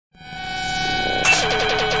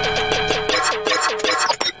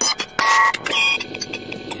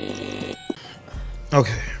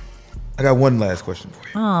Okay. I got one last question for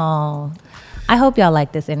you. Oh, I hope y'all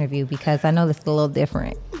like this interview because I know this is a little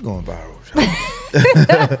different. We're going viral.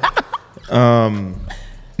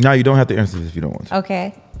 No, you don't have to answer this if you don't want to.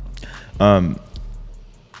 Okay.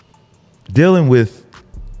 Dealing with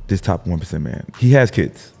this top 1% man, he has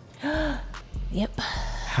kids. Yep.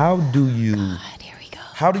 How do you? God, here we go.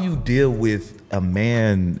 How do you deal with a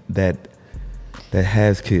man that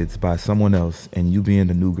has kids by someone else, and you being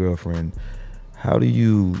the new girlfriend? How do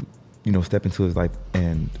you step into his life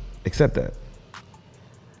and accept that?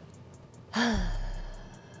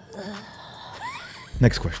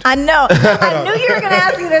 Next question. I know. I knew you were going to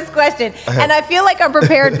ask me this question, and I feel like I'm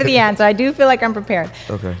prepared for the answer. I do feel like I'm prepared.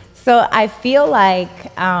 Okay. So I feel like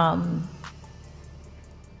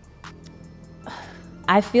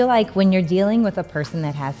when you're dealing with a person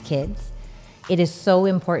that has kids, it is so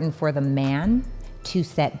important for the man to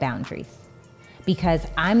set boundaries, because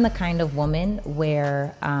I'm the kind of woman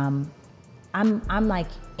where I'm like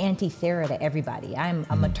Auntie Sarah to everybody. I'm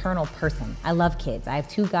a maternal person. I love kids. I have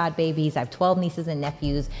 2 god babies. I have 12 nieces and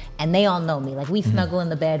nephews, and they all know me. Like, we snuggle in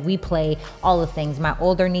the bed, we play, all the things. My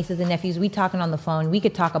older nieces and nephews, we talking on the phone. We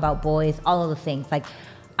could talk about boys, all of the things. Like,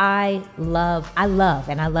 I love,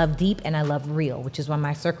 and I love deep, and I love real, which is why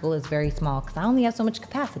my circle is very small, because I only have so much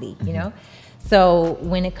capacity, you know? So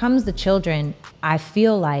when it comes to children, I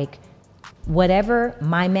feel like whatever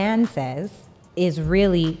my man says is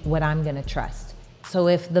really what I'm gonna trust. So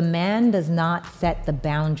if the man does not set the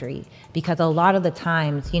boundary, because a lot of the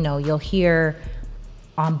times, you'll hear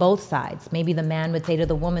on both sides, maybe the man would say to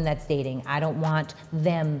the woman that's dating, I don't want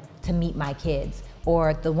them to meet my kids.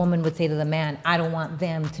 Or the woman would say to the man, I don't want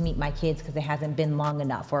them to meet my kids because it hasn't been long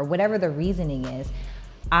enough, or whatever the reasoning is.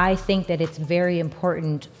 I think that it's very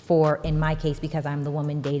important in my case, because I'm the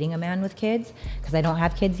woman dating a man with kids, because I don't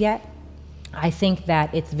have kids yet, I think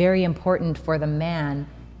that it's very important for the man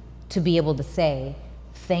to be able to say,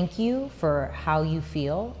 thank you for how you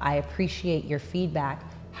feel. I appreciate your feedback.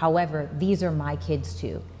 However, these are my kids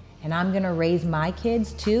too. And I'm gonna raise my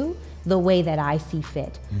kids too the way that I see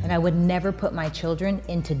fit. And I would never put my children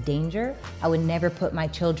into danger. I would never put my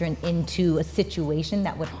children into a situation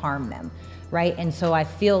that would harm them, right? And so I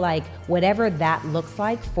feel like whatever that looks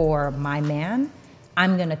like for my man,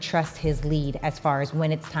 I'm gonna trust his lead as far as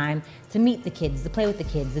when it's time to meet the kids, to play with the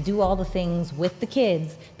kids, to do all the things with the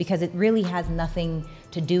kids, because it really has nothing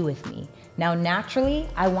to do with me. Now, naturally,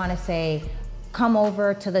 I wanna say, come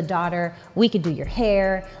over to the daughter, we could do your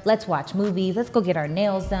hair, let's watch movies, let's go get our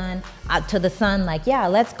nails done. To the son, like, yeah,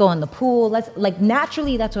 let's go in the pool.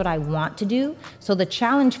 Naturally, that's what I want to do. So the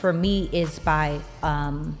challenge for me is by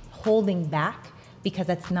holding back, because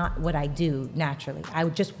that's not what I do naturally.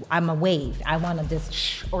 I'm a wave. I want to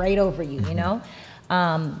just right over you, you know?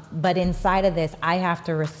 But inside of this, I have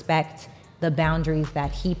to respect the boundaries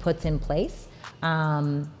that he puts in place.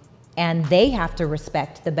 And they have to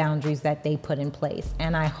respect the boundaries that they put in place.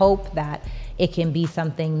 And I hope that it can be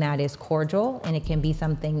something that is cordial, and it can be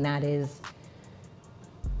something that is,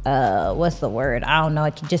 what's the word? I don't know.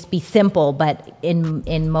 It can just be simple. But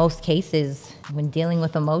in most cases, when dealing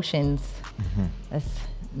with emotions, that's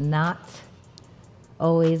not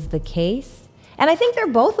always the case. And I think they're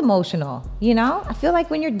both emotional, you know? I feel like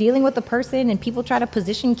when you're dealing with a person and people try to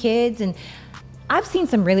position kids, and I've seen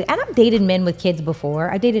some and I've dated men with kids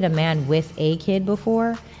before. I dated a man with a kid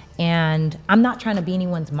before, and I'm not trying to be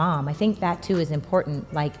anyone's mom. I think that too is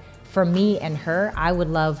important. Like, for me and her, I would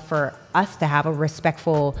love for us to have a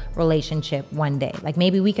respectful relationship one day. Like,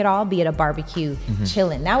 maybe we could all be at a barbecue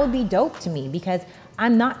chilling. That would be dope to me, because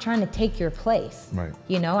I'm not trying to take your place. Right.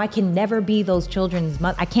 You know, I can never be those children's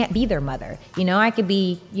mother. I can't be their mother. You know, I could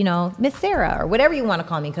be, you know, Miss Sarah or whatever you want to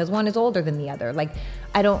call me, because one is older than the other. Like,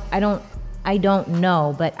 I don't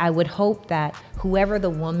know, but I would hope that whoever the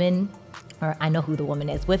woman, or I know who the woman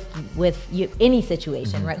is, with any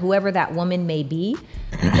situation, right? Whoever that woman may be,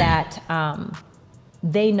 that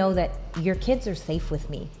they know that your kids are safe with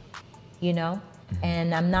me, you know?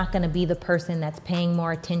 And I'm not gonna be the person that's paying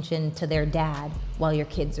more attention to their dad while your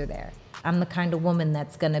kids are there. I'm the kind of woman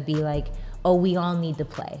that's gonna be like, oh, we all need to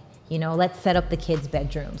play. You know, let's set up the kids'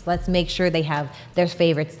 bedrooms. Let's make sure they have their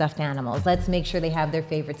favorite stuffed animals. Let's make sure they have their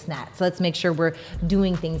favorite snacks. Let's make sure we're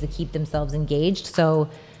doing things to keep themselves engaged. So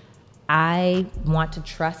I want to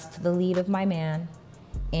trust the lead of my man,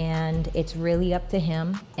 and it's really up to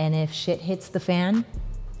him. And if shit hits the fan,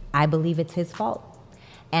 I believe it's his fault.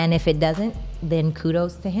 And if it doesn't, then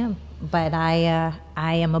kudos to him. But I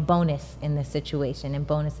am a bonus in this situation, and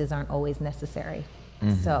bonuses aren't always necessary.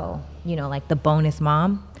 So, you know, like the bonus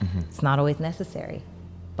mom, it's not always necessary.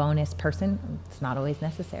 Bonus person, it's not always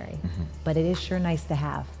necessary. But it is sure nice to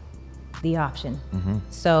have. the option.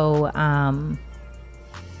 So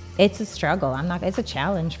it's a struggle. It's a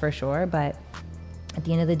challenge for sure, but at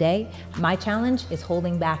the end of the day, my challenge is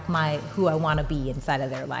holding back who I want to be inside of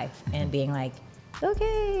their life and being like,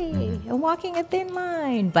 okay, I'm walking a thin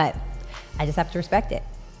line, but I just have to respect it.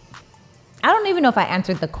 I don't even know if I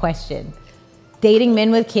answered the question. Dating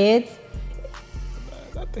men with kids?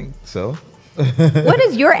 I think so. What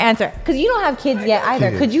is your answer? Because you don't have kids yet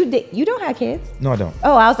either. Could you don't have kids? No, I don't.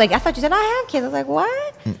 Oh, I was like, I thought you said I have kids. I was like,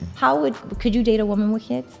 what? Could you date a woman with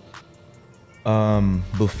kids?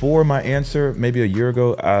 Before my answer, maybe a year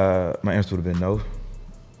ago, my answer would have been no.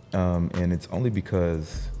 And it's only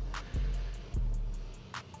because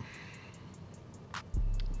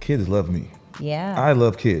kids love me. Yeah. I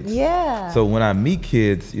love kids. Yeah. So when I meet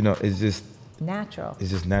kids, it's just natural.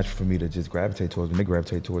 It's just natural for me to just gravitate towards them. They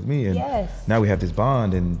gravitate towards me. And yes. Now we have this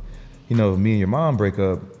bond, and me and your mom break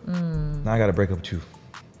up. Now I got to break up with you.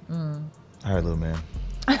 All right, little man.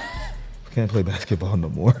 Can't play basketball no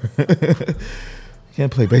more.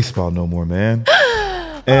 Can't play baseball no more, man.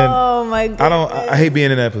 And oh my goodness. I hate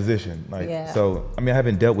being in that position. So I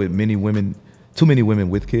haven't dealt with too many women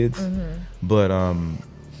with kids. But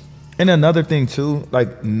and another thing too,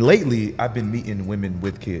 lately I've been meeting women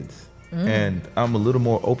with kids. And I'm a little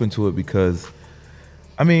more open to it because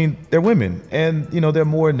they're women, and they're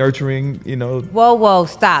more nurturing. Whoa,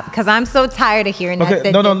 stop! Because I'm so tired of hearing that.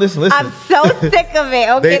 Okay, no, listen. I'm so sick of it.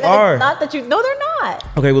 Okay, they are. Not that you. No, they're not.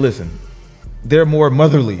 Okay, well, listen. They're more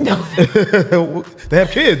motherly. They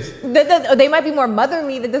have kids. They might be more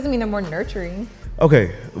motherly. That doesn't mean they're more nurturing.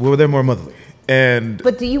 Okay, well, they're more motherly.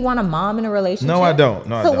 But do you want a mom in a relationship? No, I don't.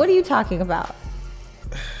 No, I don't. So what are you talking about?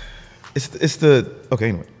 Okay,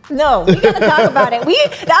 anyway. No, we gotta talk about it.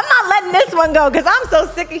 I'm not letting this one go because I'm so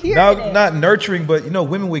sick of hearing it. Not nurturing, but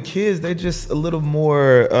women with kids, they're just a little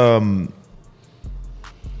more.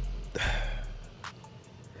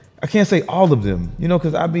 I can't say all of them,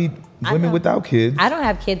 because I meet women without kids. I don't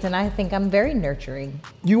have kids, and I think I'm very nurturing.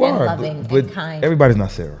 You are loving but and kind. Everybody's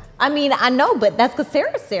not Sarah. I know, but that's because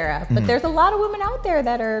Sarah's Sarah. But there's a lot of women out there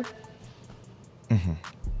that are.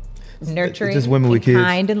 Nurturing, it's just women with kids,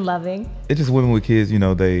 kind and loving. It's just women with kids.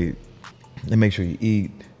 They make sure you eat.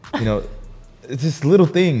 It's just little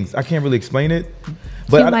things. I can't really explain it.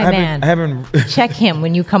 But I haven't check him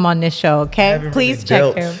when you come on this show, okay? Please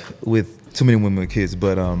check him. With too many women with kids,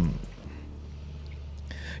 but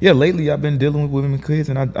yeah, lately I've been dealing with women with kids,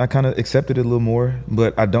 and I kind of accepted it a little more.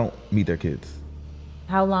 But I don't meet their kids.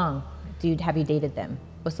 How long, have you dated them?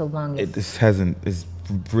 What's the longest? It's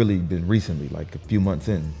really been recently, like a few months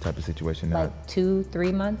in type of situation. Like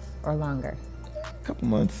 2-3 months or longer? A couple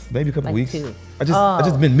months, maybe a couple weeks. 2. I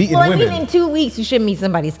just been meeting women. In 2 weeks you should meet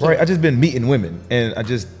somebody's kid. Right, I just been meeting women, and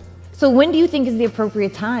So when do you think is the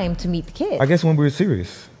appropriate time to meet the kids? I guess when we're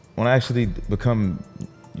serious, when I actually become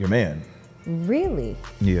your man. Really?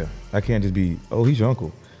 Yeah, I can't just be, oh, he's your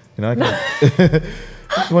uncle. I can't.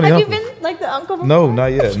 Have you been like the uncle before? No, not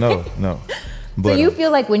yet. No. But, so you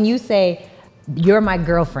feel like when you say, you're my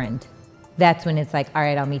girlfriend, that's when it's like, all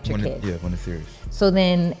right, I'll meet your kids. When it's serious. So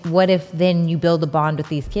then what if then you build a bond with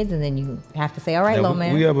these kids and then you have to say, all right, little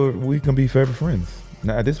man. We can be forever friends.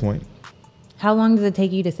 Now at this point. How long does it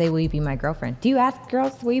take you to say, will you be my girlfriend? Do you ask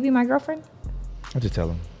girls, will you be my girlfriend? I just tell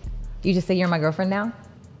them. You just say you're my girlfriend now?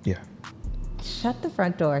 Yeah. Shut the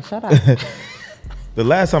front door. Shut up. The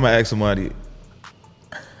last time I asked somebody,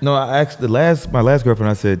 I asked my last girlfriend,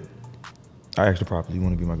 I asked her properly, you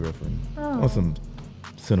want to be my girlfriend? On some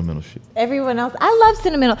sentimental shit. Everyone else, I love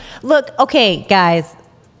sentimental. Look, okay, guys,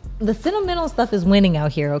 the sentimental stuff is winning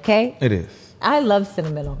out here, okay? It is. I love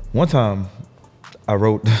sentimental. One time, I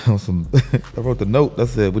wrote the note that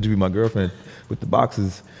said, would you be my girlfriend, with the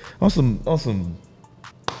boxes on some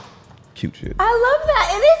cute shit. I love that.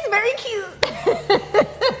 It is very cute.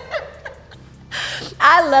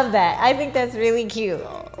 I love that. I think that's really cute.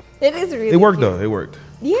 It is really It worked cute. though. It worked.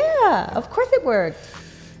 Yeah, of course it worked.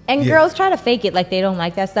 And girls try to fake it like they don't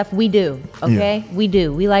like that stuff. We do, okay? Yeah. We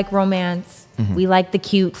do. We like romance. We like the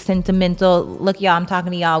cute, sentimental. Look, y'all, I'm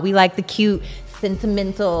talking to y'all. We like the cute,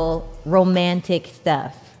 sentimental, romantic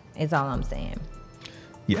stuff is all I'm saying.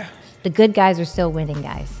 Yeah. The good guys are still winning,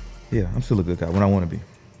 guys. Yeah, I'm still a good guy when I want to be.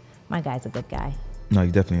 My guy's a good guy. No,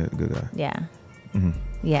 you're definitely a good guy. Yeah.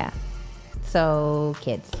 Yeah. So,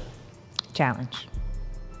 kids, challenge.